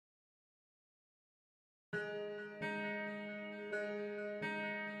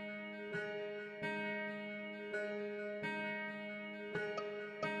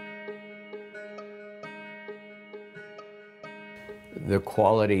The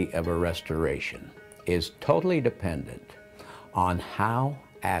quality of a restoration is totally dependent on how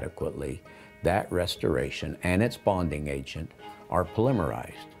adequately that restoration and its bonding agent are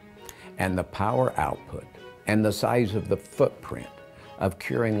polymerized, and the power output and the size of the footprint of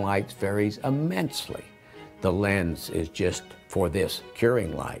curing lights varies immensely. The lens is just for this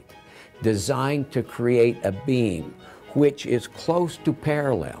curing light, designed to create a beam which is close to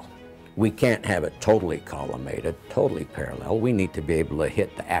parallel. We can't have it totally collimated, totally parallel. We need to be able to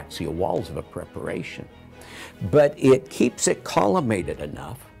hit the axial walls of a preparation. But it keeps it collimated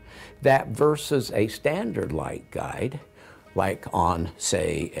enough that versus a standard light guide, like on,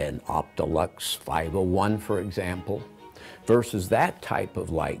 say, an Optilux 501, for example, versus that type of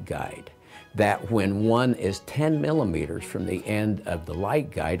light guide, that when one is 10 millimeters from the end of the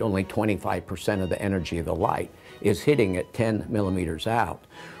light guide, only 25% of the energy of the light is hitting it 10 millimeters out.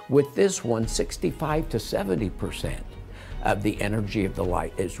 With this one, 65 to 70% of the energy of the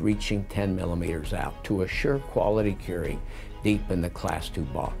light is reaching 10 millimeters out to assure quality curing deep in the Class II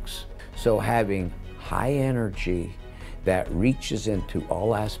box. So having high energy that reaches into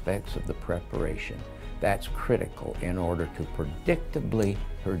all aspects of the preparation, that's critical in order to predictably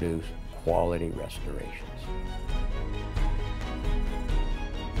produce quality restorations.